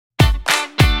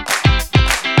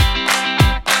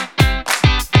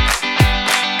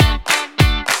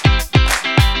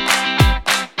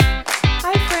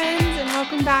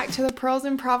Pearls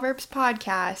and Proverbs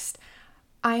podcast.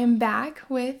 I am back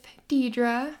with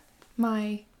Deidre,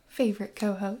 my favorite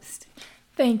co-host.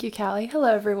 Thank you, Callie.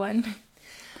 Hello, everyone.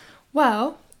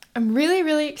 Well, I'm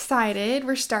really excited.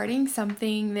 We're starting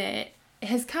something that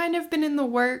has kind of been in the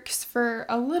works for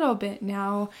a little bit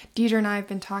now. Deidre and I have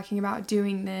been talking about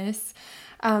doing this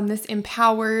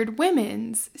Empowered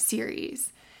Women's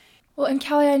series. Well, and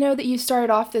Callie, I know that you started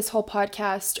off this whole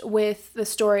podcast with the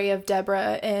story of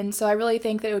Deborah, and so I really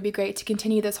think that it would be great to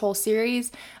continue this whole series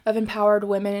of empowered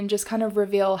women and just kind of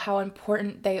reveal how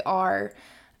important they are,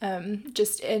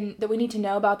 that we need to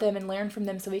know about them and learn from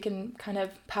them so we can kind of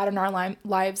pattern our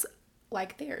lives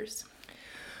like theirs.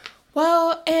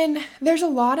 Well, and there's a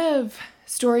lot of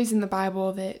stories in the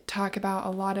Bible that talk about a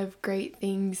lot of great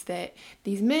things that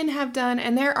these men have done,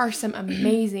 and there are some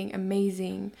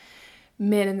amazing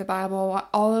men in the Bible.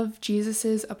 All of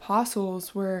Jesus's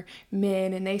apostles were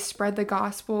men, and they spread the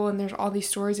gospel, and there's all these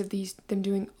stories of them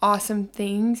doing awesome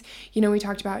things. You know, we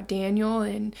talked about Daniel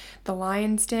and the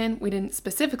lion's den. We didn't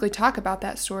specifically talk about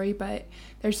that story, but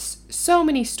there's so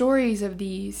many stories of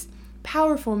these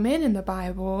powerful men in the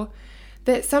Bible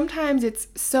that sometimes it's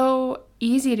so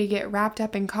easy to get wrapped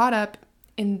up and caught up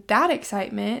in that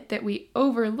excitement that we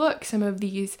overlook some of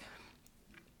these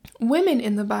women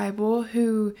in the Bible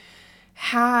who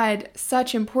had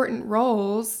such important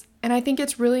roles. And I think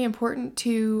it's really important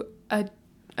to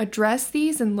address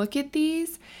these and look at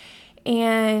these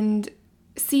and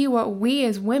see what we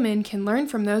as women can learn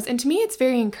from those. And to me, it's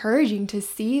very encouraging to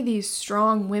see these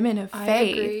strong women of faith. I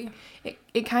agree.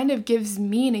 It kind of gives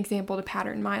me an example to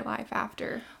pattern my life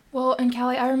after. Well, and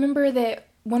Callie, I remember that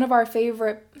one of our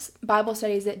favorite Bible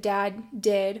studies that Dad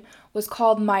did was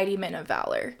called Mighty Men of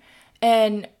Valor.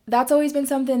 And that's always been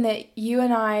something that you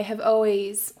and I have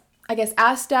always,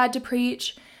 asked Dad to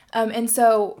preach. And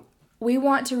so we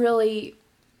want to really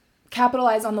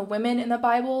capitalize on the women in the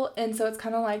Bible. And so it's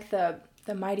kind of like the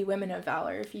mighty women of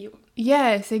valor,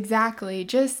 Yes, exactly.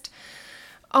 Just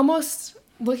almost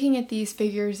looking at these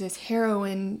figures as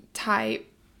heroine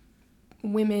type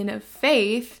women of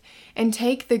faith and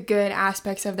take the good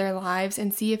aspects of their lives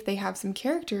and see if they have some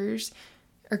characters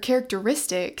or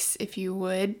characteristics, if you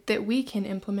would, that we can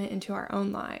implement into our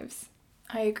own lives.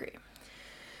 I agree.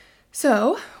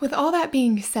 So, with all that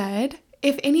being said,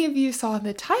 if any of you saw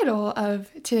the title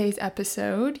of today's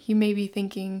episode, you may be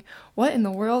thinking, what in the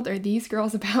world are these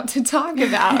girls about to talk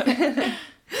about?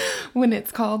 When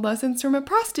it's called Lessons from a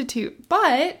Prostitute.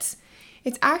 But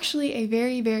it's actually a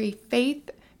very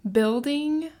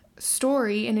faith-building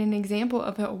story and an example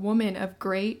of a woman of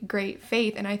great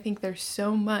faith, and I think there's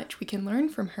so much we can learn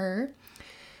from her.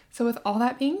 So with all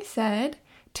that being said,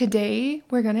 today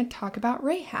we're going to talk about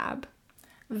Rahab.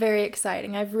 Very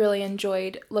exciting. I've really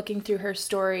enjoyed looking through her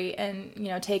story and,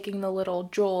 taking the little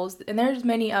jewels, and there's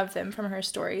many of them from her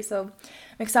story, so I'm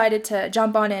excited to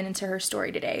jump on into her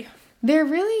story today. There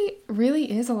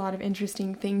really is a lot of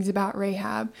interesting things about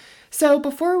Rahab. So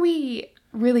before we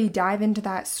really dive into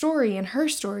that story and her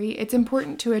story, it's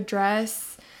important to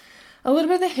address a little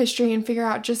bit of the history and figure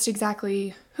out just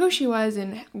exactly who she was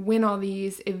and when all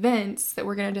these events that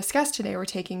we're going to discuss today were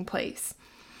taking place.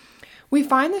 We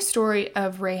find the story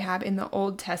of Rahab in the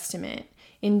Old Testament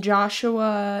in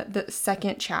Joshua, the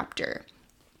 2nd chapter.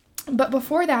 But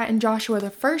before that, in Joshua, the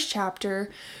 1st chapter,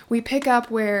 we pick up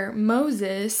where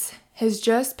Moses has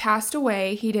just passed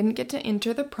away. He didn't get to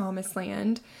enter the promised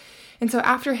land. And so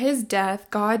after his death,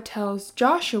 God tells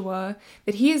Joshua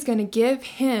that he is going to give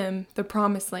him the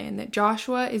promised land, that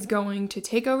Joshua is going to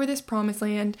take over this promised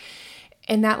land,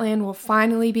 and that land will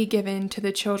finally be given to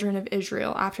the children of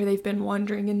Israel after they've been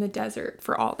wandering in the desert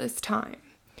for all this time.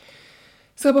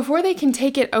 So before they can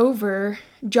take it over,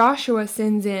 Joshua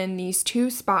sends in these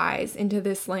 2 spies into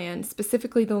this land,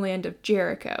 specifically the land of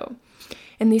Jericho.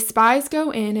 And these spies go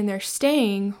in and they're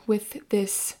staying with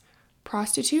this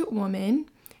prostitute woman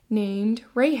named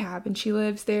Rahab, and she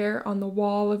lives there on the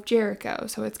wall of Jericho.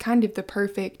 So it's kind of the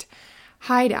perfect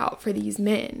hideout for these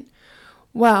men.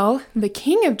 Well, the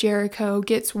king of Jericho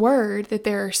gets word that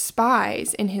there are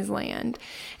spies in his land,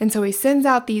 and so he sends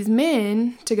out these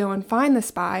men to go and find the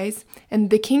spies, and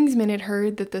the king's men had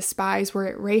heard that the spies were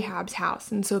at Rahab's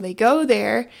house, and so they go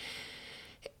there,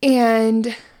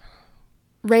 and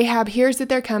Rahab hears that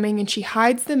they're coming, and she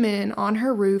hides the men on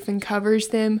her roof and covers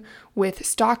them with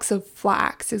stalks of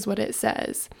flax, is what it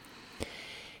says.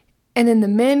 And then the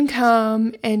men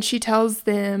come, and she tells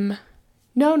them,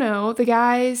 no,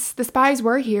 the spies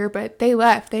were here, but they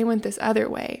left. They went this other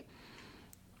way.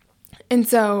 And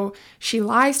so she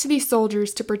lies to these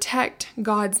soldiers to protect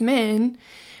God's men,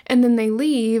 and then they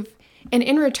leave, and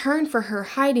in return for her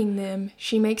hiding them,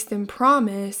 she makes them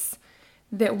promise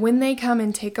that when they come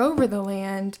and take over the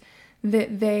land,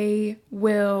 that they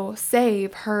will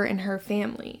save her and her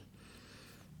family.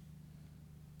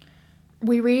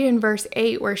 We read in verse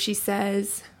 8 where she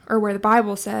says, or where the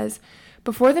Bible says,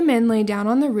 "Before the men lay down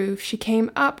on the roof, she came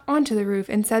up onto the roof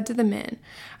and said to the men,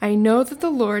 'I know that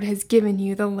the Lord has given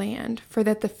you the land, for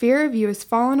that the fear of you has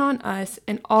fallen on us,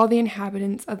 and all the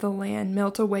inhabitants of the land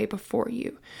melt away before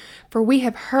you. For we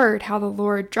have heard how the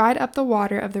Lord dried up the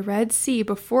water of the Red Sea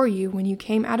before you when you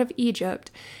came out of Egypt,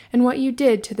 and what you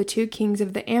did to the 2 kings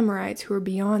of the Amorites who were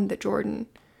beyond the Jordan.'"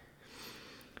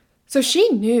 So she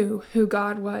knew who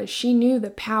God was. She knew the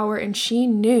power, and she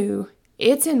knew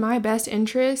it's in my best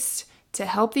interest to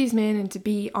help these men and to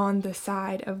be on the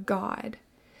side of God.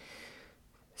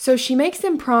 So she makes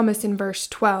them promise in verse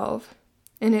 12,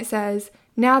 and it says,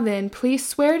 "Now then, please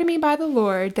swear to me by the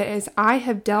Lord that as I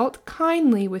have dealt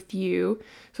kindly with you,"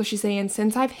 so she's saying,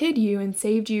 since I've hid you and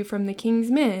saved you from the king's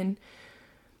men,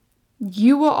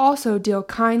 "you will also deal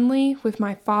kindly with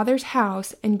my father's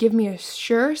house and give me a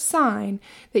sure sign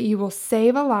that you will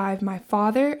save alive my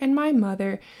father and my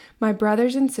mother, my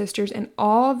brothers and sisters, and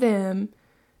all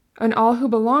who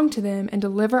belong to them, and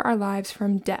deliver our lives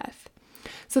from death."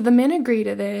 So the men agree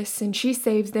to this, and she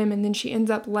saves them, and then she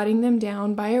ends up letting them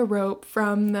down by a rope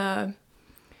from the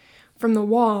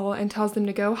wall and tells them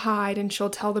to go hide, and she'll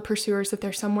tell the pursuers that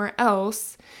they're somewhere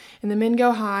else. And the men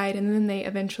go hide, and then they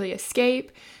eventually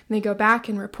escape, and they go back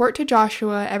and report to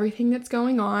Joshua everything that's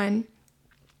going on.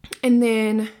 And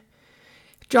then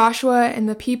Joshua and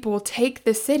the people take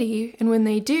the city, and when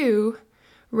they do,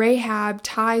 Rahab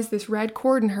ties this red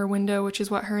cord in her window, which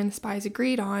is what her and the spies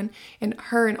agreed on, and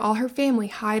her and all her family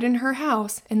hide in her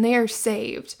house, and they are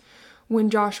saved when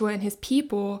Joshua and his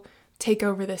people take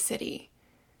over the city.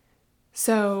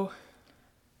 So,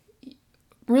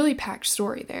 really packed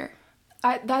story there.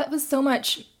 That was so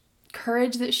much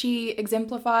courage that she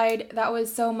exemplified. That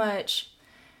was so much,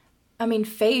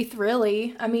 faith,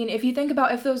 really. If you think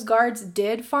about if those guards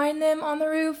did find them on the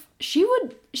roof, she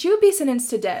would be sentenced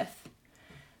to death.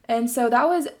 And so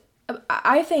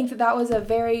I think that was a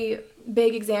very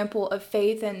big example of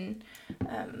faith and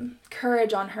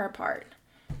courage on her part.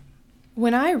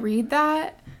 When I read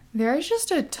that, there's just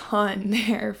a ton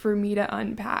there for me to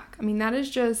unpack.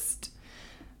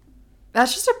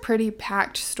 That's just a pretty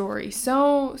packed story.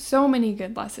 So many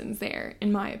good lessons there,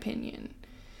 in my opinion.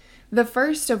 The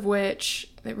first of which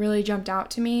that really jumped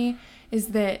out to me is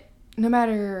that no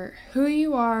matter who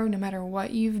you are, no matter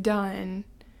what you've done,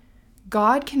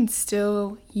 God can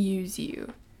still use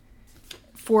you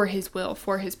for his will,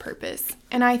 for his purpose.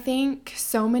 And I think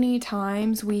so many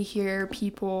times we hear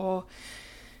people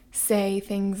say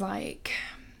things like,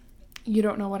 "You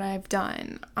don't know what I've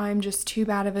done. I'm just too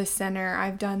bad of a sinner.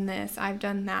 I've done this. I've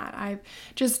done that. I've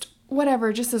just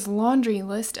whatever, just this laundry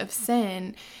list of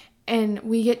sin." And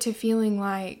we get to feeling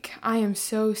like, I am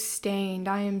so stained.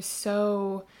 I am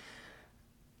so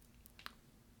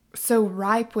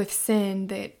ripe with sin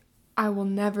that I will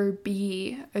never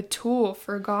be a tool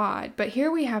for God. But here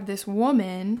we have this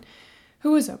woman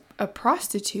who is a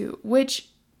prostitute, which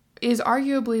is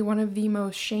arguably one of the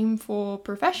most shameful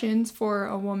professions for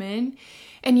a woman,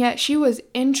 and yet she was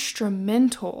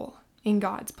instrumental in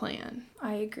God's plan.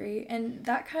 I agree, and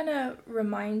that kind of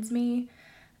reminds me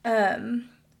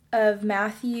of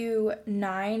Matthew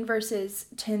 9, verses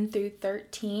 10 through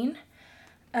 13.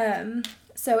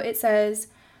 So it says,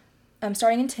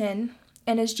 starting in 10,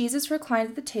 "And as Jesus reclined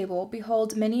at the table,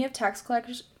 behold, many of tax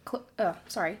collectors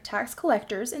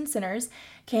and sinners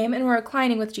came and were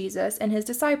reclining with Jesus and his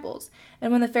disciples.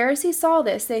 And when the Pharisees saw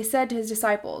this, they said to his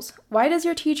disciples, 'Why does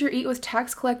your teacher eat with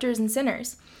tax collectors and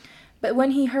sinners?' But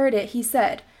when he heard it, he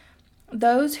said,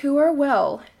 'Those who are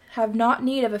well have not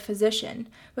need of a physician,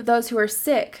 but those who are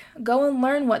sick. Go and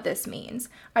learn what this means.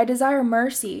 I desire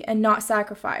mercy and not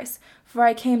sacrifice, for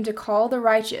I came not to call the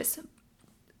righteous,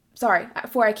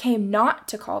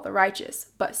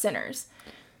 but sinners.'"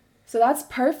 So that's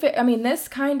perfect. This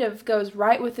kind of goes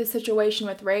right with the situation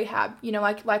with Rahab.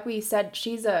 Like we said,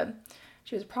 she was a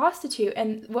prostitute,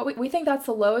 and what we think that's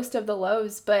the lowest of the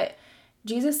lows, but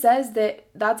Jesus says that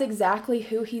that's exactly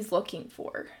who he's looking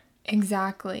for.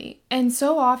 Exactly. And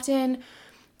so often,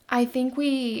 I think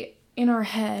we, in our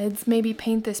heads, maybe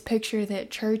paint this picture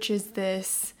that church is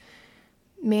this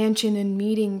mansion and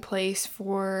meeting place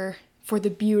for the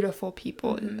beautiful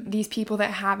people, these people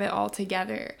that have it all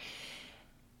together.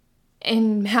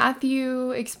 And Matthew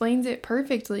explains it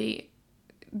perfectly.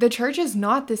 The church is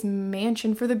not this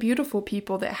mansion for the beautiful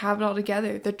people that have it all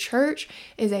together. The church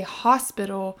is a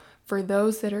hospital for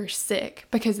those that are sick,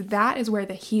 because that is where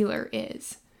the healer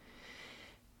is.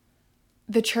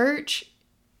 The church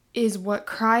is what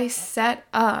Christ set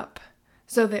up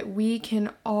so that we can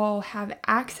all have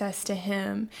access to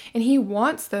him. And he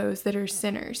wants those that are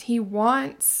sinners. He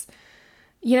wants,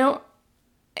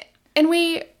 and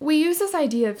we use this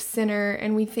idea of sinner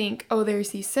and we think, oh, there's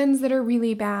these sins that are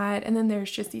really bad and then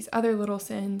there's just these other little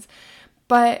sins.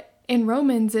 But in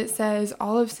Romans, it says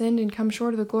all have sinned and come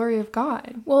short of the glory of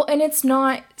God. Well, and it's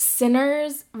not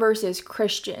sinners versus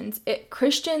Christians.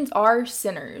 Christians are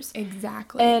sinners.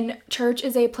 Exactly. And church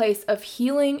is a place of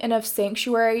healing and of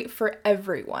sanctuary for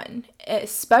everyone,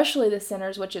 especially the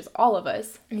sinners, which is all of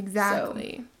us.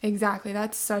 Exactly. Exactly.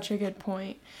 That's such a good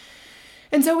point.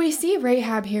 And so we see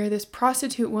Rahab here, this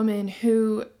prostitute woman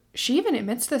who, she even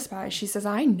admits to the spies. She says,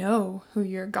 I know who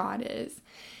your God is.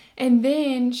 And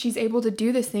then she's able to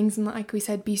do these things and, like we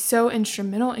said, be so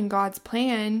instrumental in God's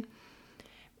plan.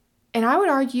 And I would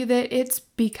argue that it's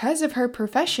because of her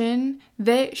profession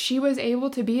that she was able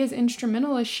to be as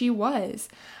instrumental as she was.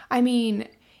 I mean,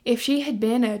 if she had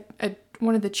been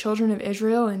one of the children of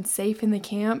Israel and safe in the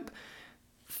camp,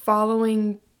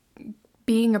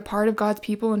 being a part of God's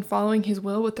people and following his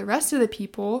will with the rest of the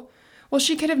people, well,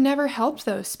 she could have never helped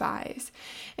those spies.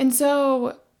 And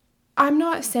so I'm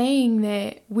not saying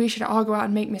that we should all go out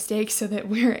and make mistakes so that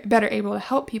we're better able to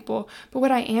help people. But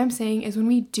what I am saying is when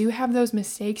we do have those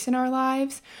mistakes in our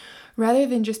lives, rather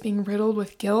than just being riddled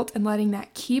with guilt and letting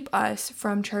that keep us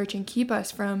from church and keep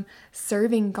us from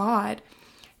serving God,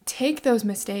 take those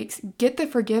mistakes, get the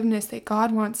forgiveness that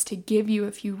God wants to give you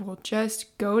if you will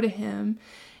just go to him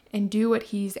and do what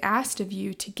he's asked of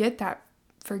you to get that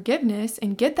forgiveness,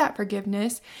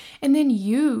 and then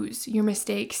use your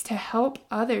mistakes to help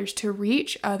others, to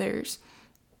reach others.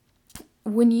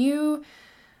 When you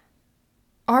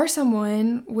are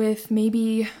someone with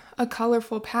maybe a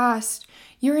colorful past,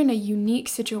 you're in a unique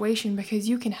situation because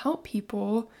you can help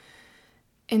people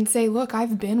and say, look,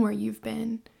 I've been where you've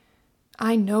been.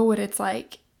 I know what it's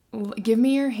like. Give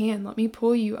me your hand. Let me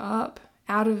pull you up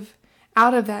out of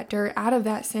that dirt, out of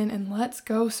that sin, and let's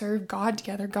go serve God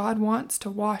together. God wants to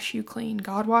wash you clean.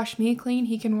 God washed me clean.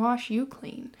 He can wash you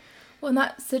clean. Well, in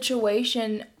that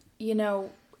situation,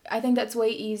 I think that's way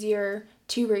easier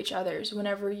to reach others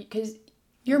because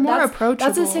you're more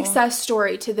approachable. That's a success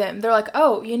story to them. They're like,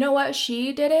 oh, you know what?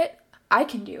 She did it. I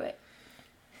can do it.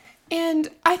 And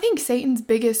I think Satan's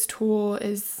biggest tool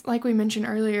is, like we mentioned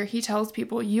earlier, he tells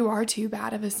people, you are too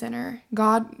bad of a sinner.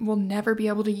 God will never be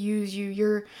able to use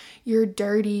you. You're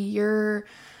dirty. You're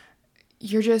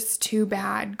just too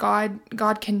bad. God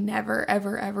can never,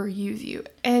 ever, ever use you.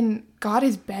 And God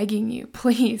is begging you,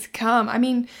 please come. I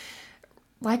mean,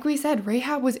 like we said,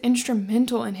 Rahab was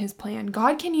instrumental in his plan.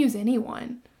 God can use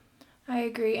anyone. I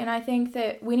agree. And I think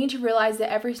that we need to realize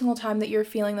that every single time that you're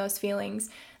feeling those feelings,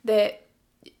 that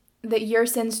your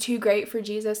sin's too great for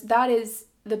Jesus, that is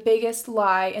the biggest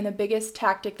lie and the biggest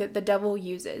tactic that the devil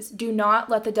uses. Do not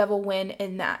let the devil win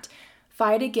in that.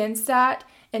 Fight against that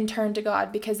and turn to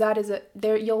God, because that is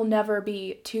you'll never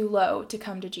be too low to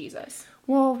come to Jesus.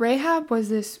 Well, Rahab was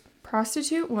this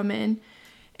prostitute woman,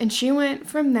 and she went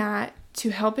from that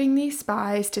to helping these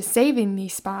spies, to saving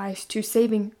these spies, to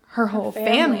saving her whole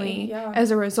family as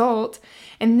a result.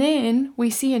 And then we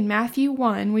see in Matthew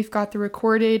 1, we've got the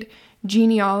recorded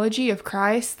genealogy of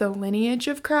Christ, the lineage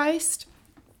of Christ.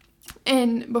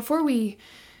 And before we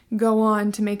go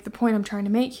on to make the point I'm trying to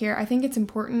make here, I think it's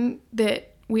important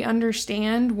that we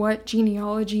understand what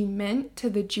genealogy meant to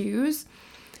the Jews.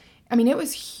 I mean, it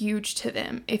was huge to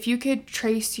them. If you could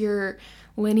trace your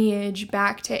lineage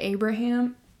back to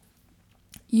Abraham,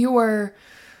 you were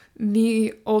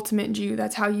the ultimate Jew.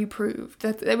 That's how you proved.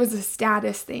 It was a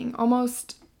status thing.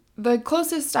 Almost the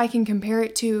closest I can compare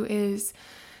it to is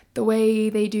the way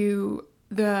they do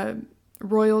the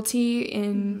royalty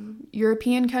in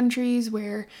European countries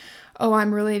where, oh,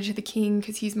 I'm related to the king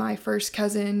because he's my first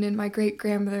cousin and my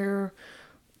great-grandmother,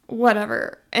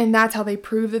 whatever. And that's how they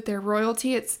prove that they're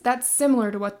royalty. That's similar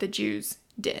to what the Jews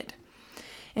did.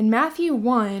 In Matthew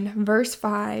 1, verse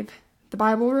 5, the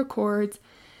Bible records,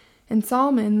 and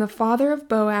Solomon, the father of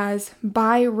Boaz,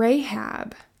 by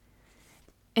Rahab,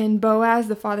 and Boaz,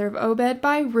 the father of Obed,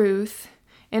 by Ruth,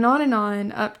 and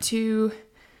on up to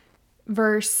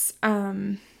verse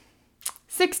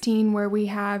 16, where we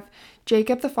have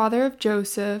Jacob, the father of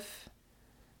Joseph,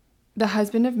 the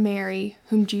husband of Mary,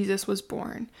 whom Jesus was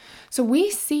born. So we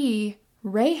see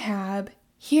Rahab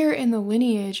here in the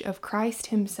lineage of Christ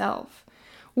himself,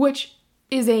 which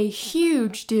is a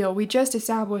huge deal. We just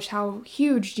established how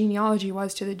huge genealogy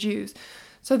was to the Jews.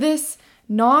 So this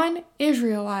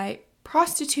non-Israelite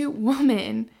prostitute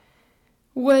woman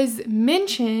was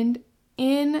mentioned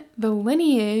in the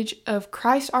lineage of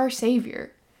Christ our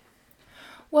Savior.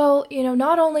 Well,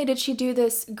 not only did she do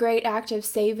this great act of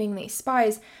saving these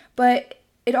spies, but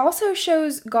it also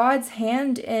shows God's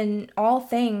hand in all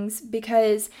things,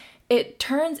 because it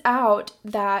turns out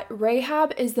that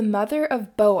Rahab is the mother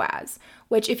of Boaz,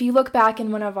 which if you look back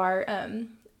in one of our,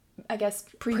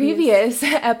 previous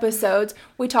episodes,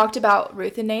 we talked about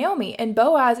Ruth and Naomi, and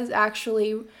Boaz is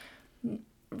actually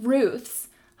Ruth's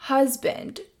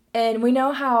husband. And we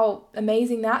know how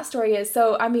amazing that story is.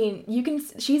 So,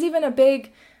 she's even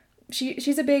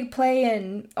she's a big play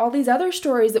in all these other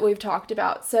stories that we've talked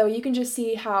about. So you can just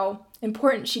see how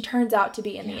important she turns out to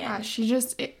be in the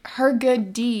end. Her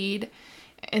good deed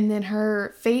and then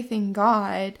her faith in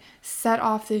God set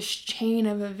off this chain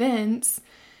of events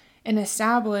and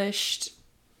established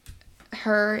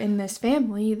her in this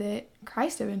family that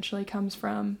Christ eventually comes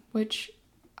from, which,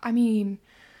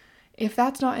 if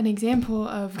that's not an example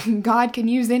of God can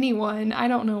use anyone, I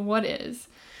don't know what is.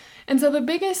 And so the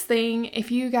biggest thing,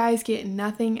 if you guys get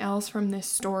nothing else from this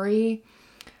story,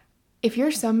 if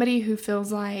you're somebody who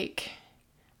feels like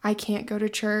I can't go to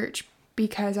church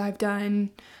because I've done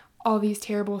all these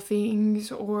terrible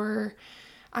things, or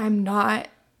I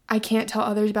can't tell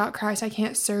others about Christ, I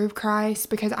can't serve Christ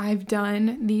because I've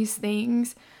done these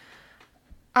things,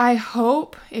 I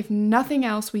hope, if nothing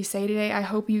else we say today, I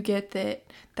hope you get that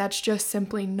that's just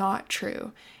simply not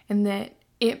true, and that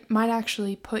it might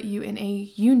actually put you in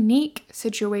a unique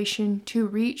situation to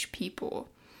reach people.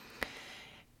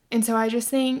 And so I just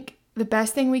think the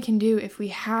best thing we can do if we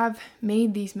have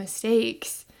made these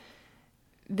mistakes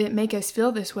that make us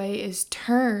feel this way is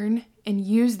turn and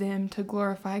use them to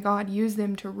glorify God, use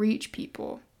them to reach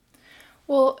people.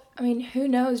 Well, who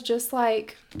knows, just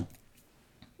like,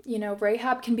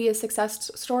 Rahab can be a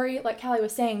success story, like Callie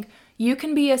was saying, you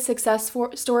can be a success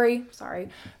story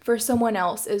for someone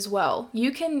else as well.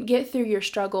 You can get through your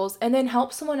struggles and then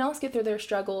help someone else get through their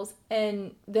struggles,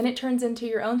 and then it turns into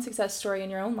your own success story in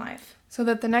your own life. So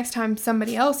that the next time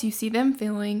somebody else, you see them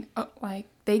feeling like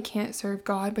they can't serve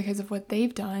God because of what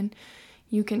they've done,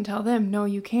 you can tell them, no,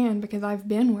 you can, because I've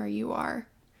been where you are,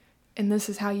 and this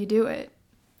is how you do it.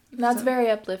 That's very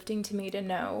uplifting to me to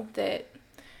know that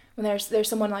when there's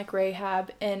someone like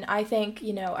Rahab, and I think,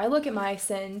 I look at my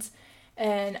sins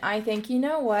and I think, you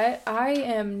know what, I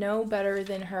am no better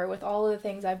than her with all of the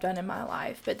things I've done in my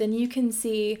life. But then you can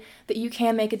see that you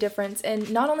can make a difference, and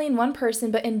not only in one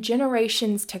person, but in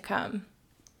generations to come.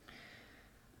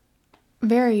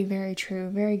 Very, very true.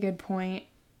 Very good point.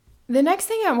 The next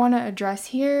thing I want to address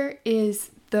here is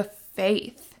the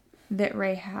faith that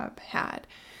Rahab had.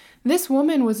 This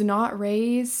woman was not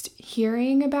raised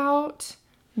hearing about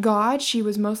God. She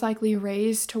was most likely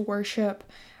raised to worship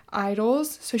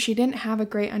idols, so she didn't have a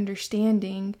great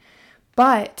understanding,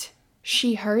 but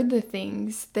she heard the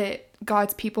things that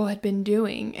God's people had been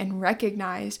doing and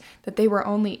recognized that they were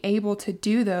only able to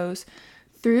do those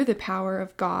through the power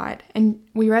of God. And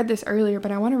we read this earlier,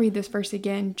 but I want to read this verse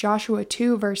again, Joshua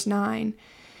 2 verse 9.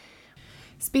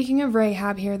 Speaking of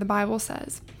Rahab here, the Bible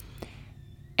says,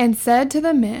 "And said to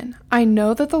the men, I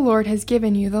know that the Lord has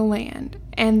given you the land,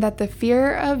 and that the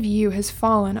fear of you has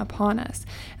fallen upon us,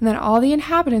 and that all the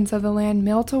inhabitants of the land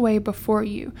melt away before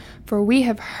you. For we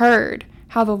have heard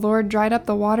how the Lord dried up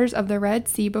the waters of the Red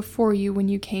Sea before you when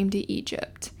you came to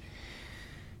Egypt."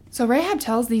 So Rahab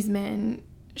tells these men,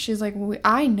 she's like,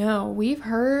 I know, we've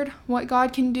heard what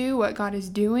God can do, what God is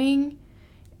doing,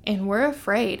 and we're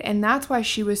afraid. And that's why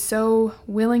she was so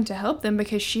willing to help them,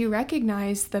 because she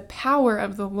recognized the power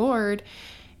of the Lord,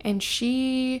 and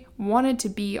she wanted to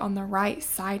be on the right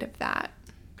side of that.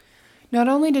 Not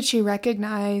only did she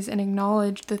recognize and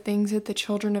acknowledge the things that the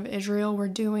children of Israel were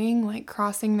doing, like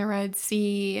crossing the Red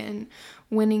Sea and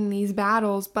winning these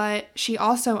battles, but she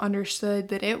also understood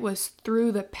that it was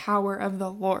through the power of the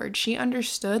Lord. She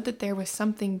understood that there was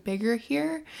something bigger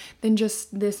here than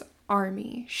just this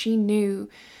army. She knew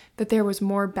that there was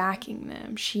more backing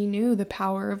them. She knew the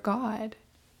power of God.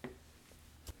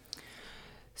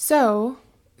 So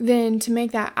then, to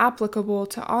make that applicable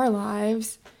to our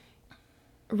lives,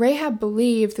 Rahab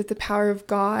believed that the power of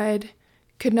God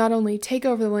could not only take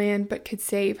over the land, but could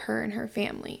save her and her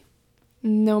family,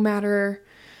 no matter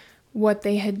what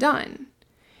they had done.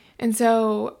 And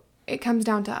so it comes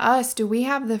down to us. Do we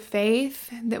have the faith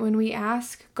that when we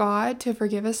ask God to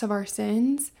forgive us of our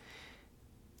sins,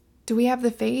 do we have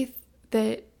the faith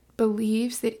that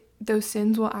believes that those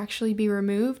sins will actually be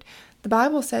removed? The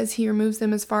Bible says he removes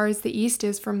them as far as the east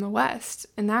is from the west,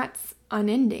 and that's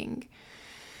unending.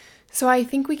 So I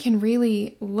think we can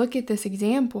really look at this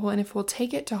example, and if we'll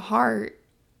take it to heart,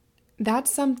 that's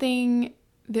something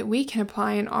that we can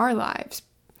apply in our lives.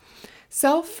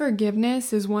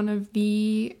 Self-forgiveness is one of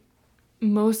the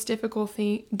most difficult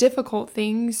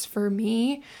things for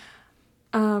me.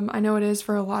 I know it is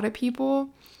for a lot of people,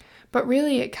 but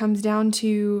really it comes down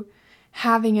to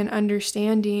having an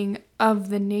understanding of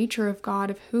the nature of God,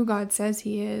 of who God says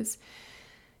he is.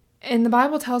 And the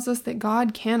Bible tells us that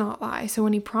God cannot lie. So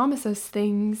when he promises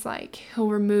things like he'll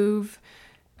remove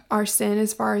our sin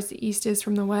as far as the east is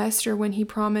from the west, or when he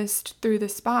promised through the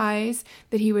spies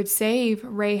that he would save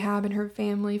Rahab and her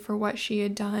family for what she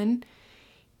had done,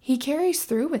 he carries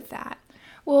through with that.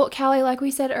 Well, Callie, like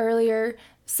we said earlier,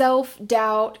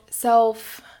 self-doubt,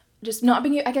 just not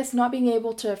being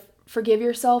able to forgive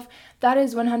yourself, that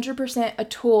is 100% a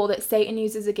tool that Satan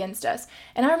uses against us.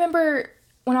 And I remember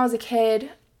when I was a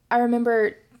kid, I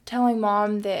remember telling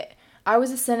Mom that I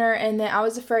was a sinner and that I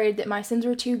was afraid that my sins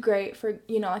were too great for,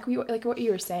 like what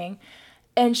you were saying.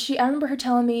 And I remember her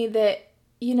telling me that,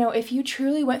 if you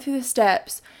truly went through the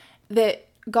steps that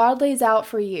God lays out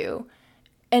for you,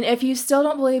 and if you still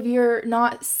don't believe you're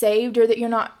not saved or that you're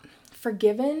not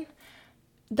forgiven,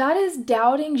 that is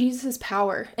doubting Jesus'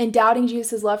 power and doubting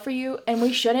Jesus' love for you. And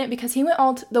we shouldn't, because he went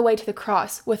all the way to the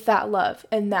cross with that love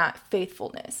and that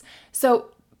faithfulness.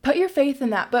 So put your faith in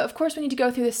that. But of course, we need to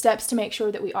go through the steps to make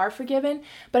sure that we are forgiven.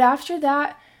 But after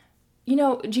that,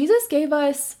 Jesus gave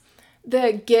us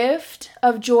the gift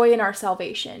of joy in our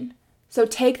salvation. So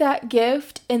take that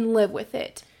gift and live with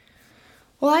it.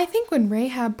 Well, I think when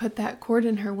Rahab put that cord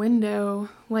in her window,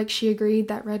 like she agreed,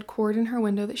 that red cord in her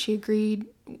window that she agreed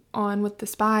on with the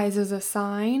spies as a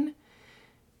sign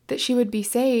that she would be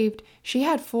saved, she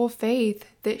had full faith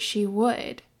that she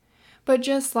would. But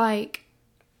just like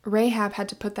Rahab had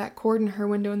to put that cord in her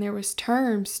window and there was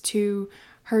terms to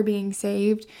her being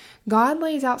saved, God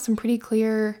lays out some pretty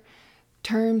clear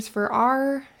terms for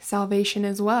our salvation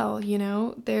as well.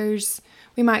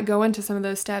 We might go into some of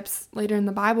those steps later in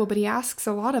the Bible, but he asks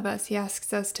a lot of us. He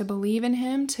asks us to believe in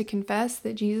him, to confess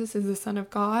that Jesus is the Son of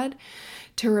God,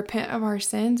 to repent of our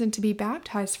sins, and to be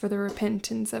baptized for the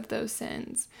repentance of those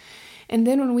sins. And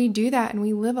then when we do that and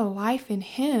we live a life in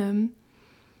him,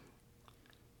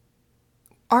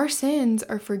 our sins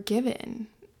are forgiven.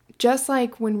 Just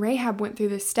like when Rahab went through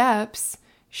the steps,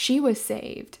 she was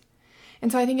saved. And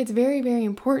so I think it's very, very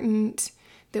important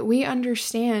that we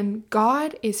understand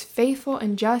God is faithful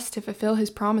and just to fulfill his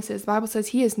promises. The Bible says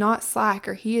he is not slack,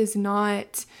 or he is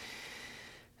not,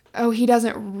 he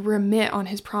doesn't remit on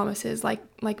his promises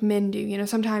like men do.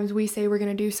 Sometimes we say we're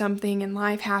going to do something and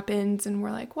life happens and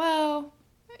we're like, well,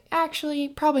 actually,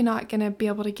 probably not going to be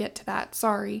able to get to that.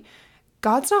 Sorry.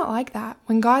 God's not like that.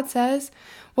 When God says,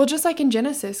 well, just like in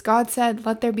Genesis, God said,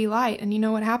 let there be light. And you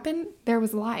know what happened? There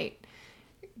was light.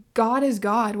 God is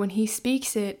God. When he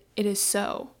speaks it, it is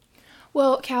so.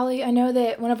 Well, Callie, I know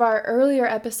that one of our earlier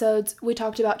episodes, we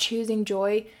talked about choosing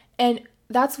joy, and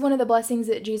that's one of the blessings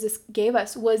that Jesus gave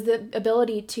us, was the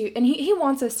ability to, and he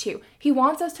wants us to. He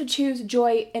wants us to choose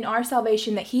joy in our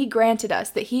salvation that he granted us,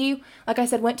 that he, like I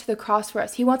said, went to the cross for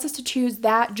us. He wants us to choose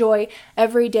that joy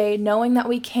every day, knowing that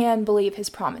we can believe his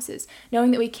promises,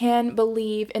 knowing that we can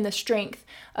believe in the strength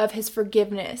of his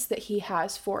forgiveness that he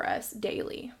has for us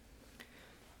daily.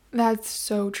 That's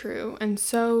so true, and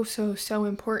so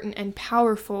important and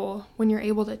powerful when you're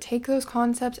able to take those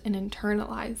concepts and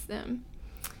internalize them.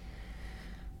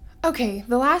 Okay,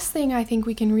 the last thing I think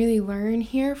we can really learn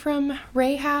here from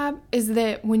Rahab is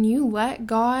that when you let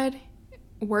God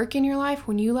work in your life,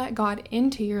 when you let God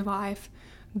into your life,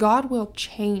 God will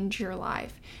change your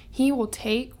life. He will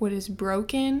take what is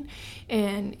broken,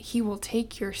 and he will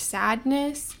take your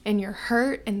sadness and your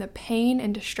hurt and the pain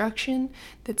and destruction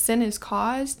that sin has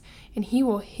caused, and he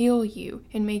will heal you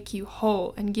and make you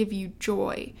whole and give you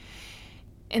joy.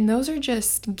 And those are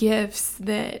just gifts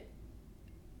that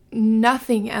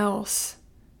nothing else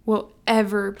will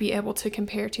ever be able to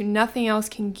compare to. Nothing else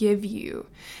can give you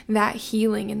that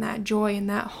healing and that joy and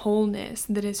that wholeness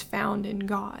that is found in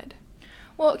God.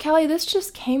 Well, Callie, this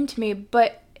just came to me,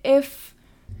 but if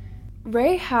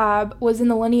Rahab was in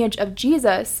the lineage of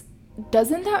Jesus,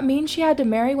 doesn't that mean she had to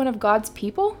marry one of God's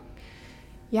people?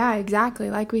 Yeah, exactly.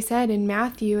 Like we said in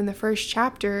Matthew in the first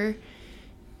chapter,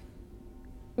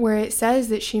 where it says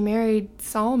that she married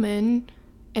Solomon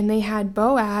and they had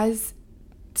Boaz,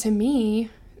 to me,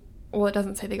 well, it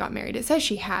doesn't say they got married. It says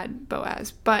she had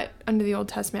Boaz, but under the Old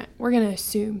Testament, we're going to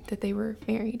assume that they were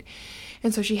married.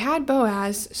 And so she had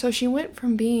Boaz, so she went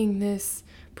from being this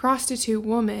prostitute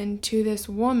woman to this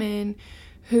woman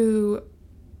who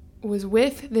was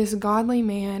with this godly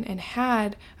man and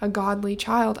had a godly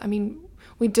child. I mean,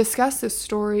 we discussed this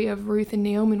story of Ruth and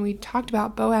Naomi, and we talked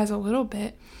about Boaz a little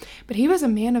bit, but he was a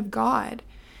man of God.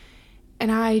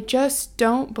 And I just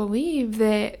don't believe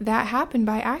that happened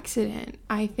by accident.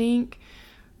 I think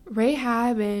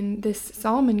Rahab and this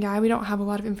Solomon guy, we don't have a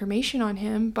lot of information on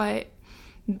him, but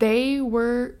they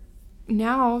were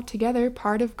now together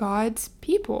part of God's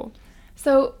people.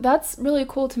 So that's really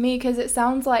cool to me, because it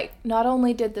sounds like not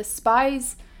only did the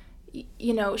spies,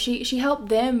 she helped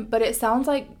them, but it sounds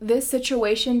like this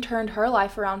situation turned her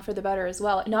life around for the better as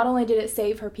well. Not only did it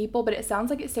save her people, but it sounds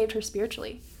like it saved her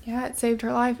spiritually. Yeah, it saved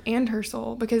her life and her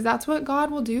soul, because that's what God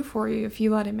will do for you if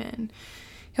you let him in.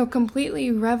 He'll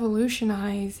completely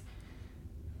revolutionize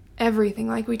everything.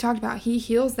 Like we talked about, he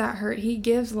heals that hurt. He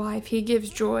gives life. He gives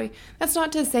joy. That's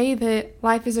not to say that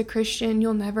life as a Christian,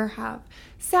 you'll never have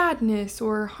sadness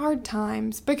or hard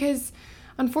times, because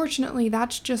unfortunately,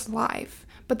 that's just life.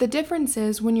 But the difference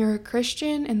is when you're a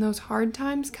Christian and those hard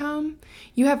times come,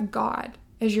 you have God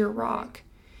as your rock.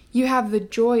 You have the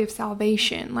joy of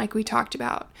salvation, like we talked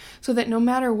about, so that no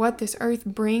matter what this earth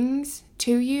brings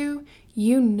to you,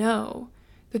 you know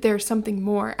that there's something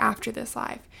more after this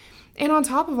life. And on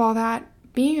top of all that,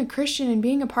 being a Christian and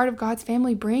being a part of God's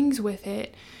family brings with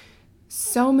it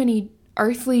so many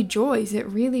earthly joys. It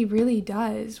really, really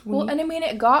does.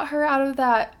 It got her out of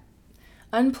that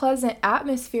unpleasant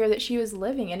atmosphere that she was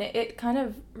living in. It kind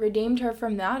of redeemed her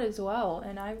from that as well.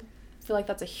 And I feel like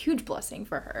that's a huge blessing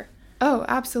for her. Oh,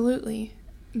 absolutely.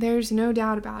 There's no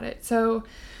doubt about it. So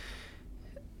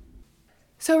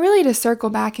really, to circle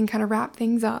back and kind of wrap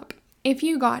things up, if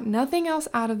you got nothing else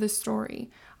out of this story,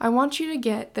 I want you to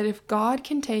get that if God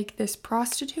can take this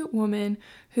prostitute woman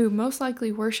who most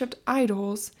likely worshipped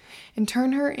idols and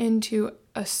turn her into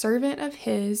a servant of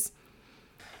his,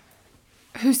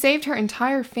 who saved her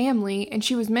entire family, and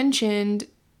she was mentioned,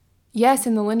 yes,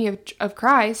 in the lineage of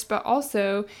Christ, but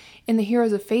also in the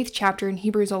Heroes of Faith chapter in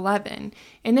Hebrews 11.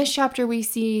 In this chapter, we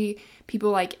see people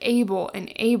like Abel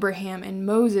and Abraham and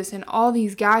Moses and all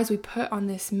these guys we put on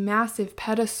this massive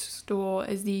pedestal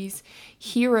as these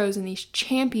heroes and these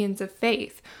champions of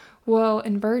faith. Well,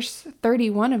 in verse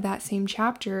 31 of that same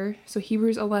chapter, so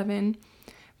Hebrews 11,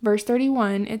 verse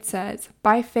 31, it says,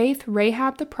 "By faith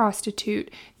Rahab the prostitute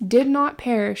did not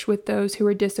perish with those who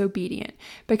were disobedient,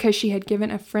 because she had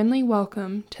given a friendly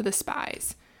welcome to the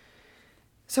spies."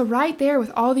 So right there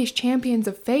with all these champions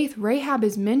of faith, Rahab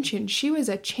is mentioned. She was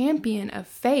a champion of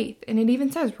faith. And it even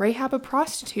says Rahab a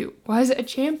prostitute was a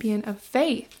champion of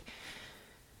faith.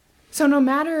 So no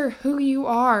matter who you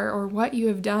are or what you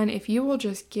have done, if you will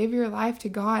just give your life to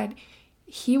God,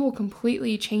 he will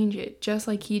completely change it, just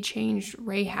like he changed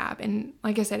Rahab. And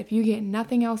like I said, if you get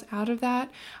nothing else out of that,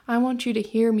 I want you to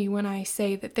hear me when I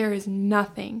say that there is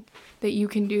nothing that you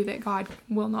can do that God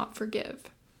will not forgive.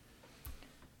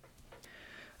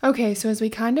 Okay, so as we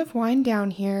kind of wind down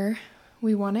here,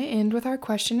 we want to end with our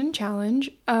question and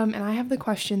challenge. And I have the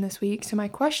question this week. So my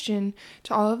question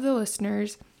to all of the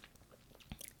listeners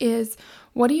is,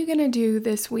 what are you going to do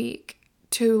this week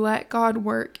to let God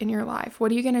work in your life?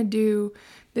 What are you going to do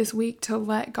this week to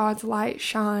let God's light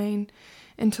shine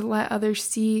and to let others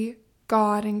see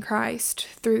God and Christ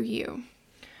through you?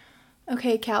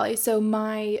 Okay, Callie, so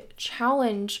my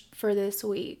challenge for this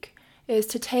week is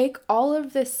to take all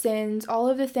of the sins, all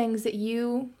of the things that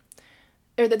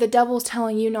that the devil's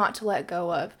telling you not to let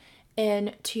go of,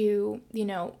 and to,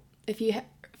 if you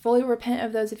fully repent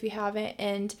of those if you haven't,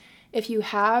 and if you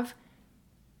have,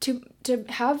 to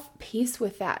have peace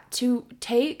with that, to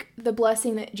take the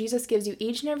blessing that Jesus gives you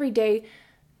each and every day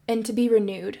and to be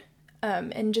renewed,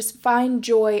 and just find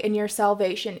joy in your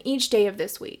salvation each day of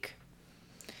this week.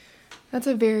 That's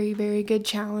a very, very good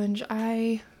challenge.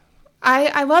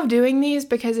 I love doing these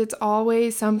because it's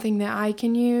always something that I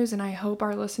can use, and I hope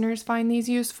our listeners find these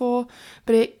useful,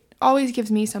 but it always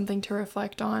gives me something to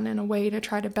reflect on and a way to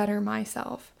try to better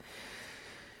myself.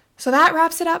 So that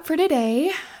wraps it up for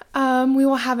today. We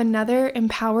will have another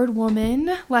Empowered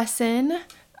Woman lesson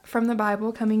from the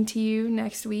Bible coming to you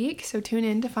next week, so tune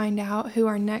in to find out who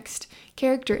our next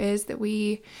character is that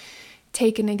we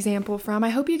take an example from. I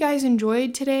hope you guys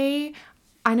enjoyed today.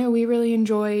 I know we really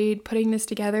enjoyed putting this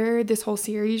together. This whole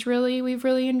series, we've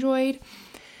really enjoyed.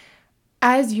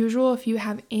 As usual, if you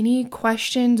have any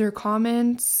questions or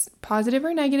comments, positive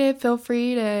or negative, feel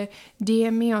free to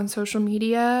DM me on social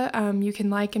media. You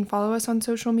can like and follow us on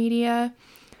social media.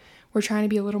 We're trying to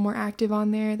be a little more active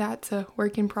on there. That's a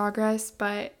work in progress.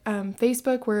 But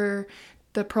Facebook, we're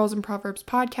the Pearls and Proverbs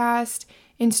podcast.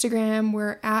 Instagram,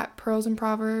 we're at Pearls and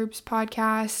Proverbs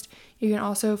podcast. You can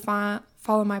also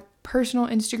follow my personal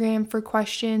Instagram for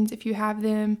questions if you have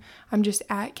them. I'm just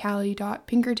at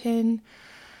callie.pinkerton.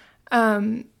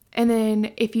 And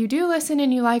then if you do listen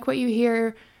and you like what you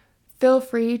hear, feel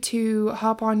free to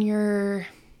hop on your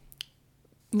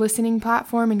listening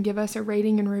platform and give us a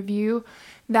rating and review.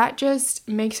 That just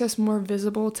makes us more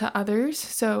visible to others.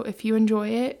 So if you enjoy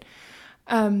it,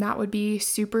 that would be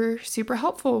super, super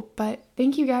helpful. But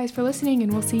thank you guys for listening,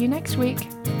 and we'll see you next week.